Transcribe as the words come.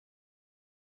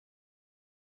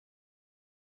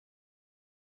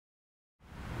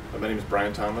My name is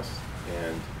Brian Thomas,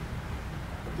 and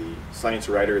I'm the science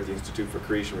writer at the Institute for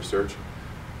Creation Research.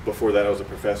 Before that, I was a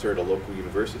professor at a local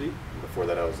university. Before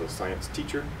that, I was a science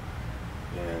teacher,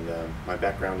 and my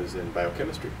background is in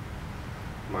biochemistry.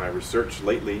 My research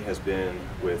lately has been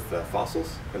with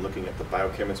fossils and looking at the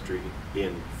biochemistry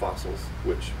in fossils,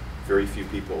 which very few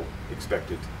people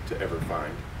expected to ever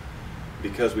find,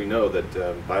 because we know that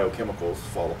biochemicals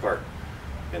fall apart,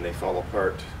 and they fall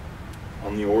apart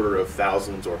on the order of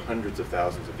thousands or hundreds of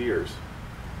thousands of years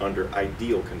under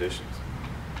ideal conditions.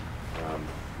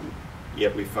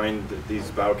 Yet we find that these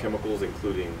biochemicals,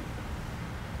 including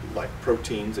like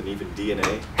proteins and even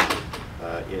DNA,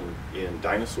 in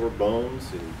dinosaur bones,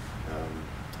 in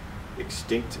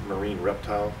extinct marine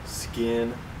reptile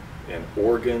skin and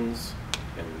organs,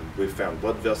 and we've found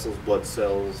blood vessels, blood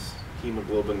cells,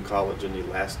 hemoglobin, collagen,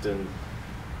 elastin,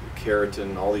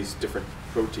 keratin, all these different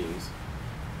proteins.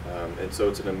 And so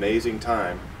it's an amazing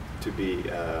time to be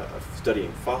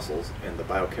studying fossils and the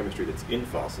biochemistry that's in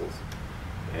fossils.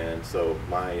 And so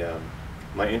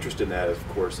my interest in that, of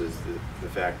course, is the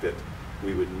fact that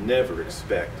we would never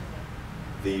expect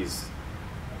these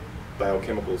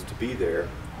biochemicals to be there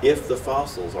if the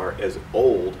fossils are as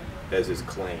old as is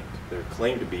claimed. They're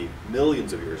claimed to be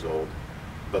millions of years old,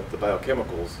 but the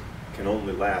biochemicals can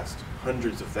only last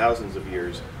hundreds of thousands of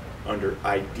years under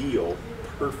ideal,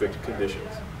 perfect conditions.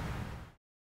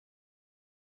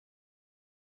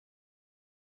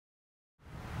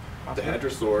 The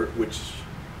hadrosaur, which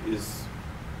is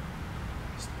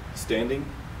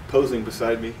posing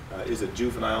beside me, is a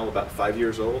juvenile, about 5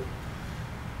 years old.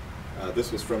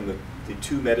 This was from the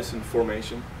Two Medicine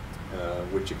Formation,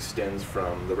 which extends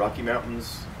from the Rocky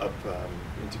Mountains up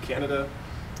into Canada,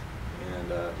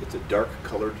 and it's a dark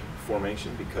colored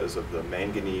formation because of the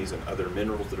manganese and other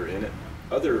minerals that are in it.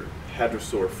 Other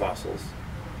hadrosaur fossils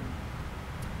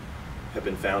have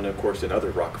been found, of course, in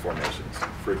other rock formations.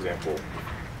 For example,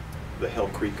 the Hell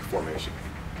Creek Formation,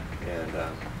 and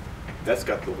that's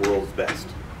got the world's best.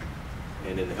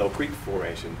 And in the Hell Creek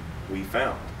Formation, we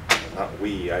found, not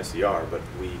we ICR, but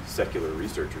we secular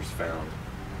researchers found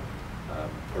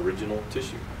original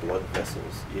tissue, blood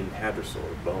vessels in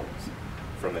hadrosaur bones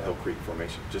from the Hell Creek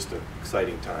Formation. Just an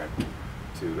exciting time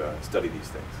to study these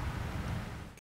things.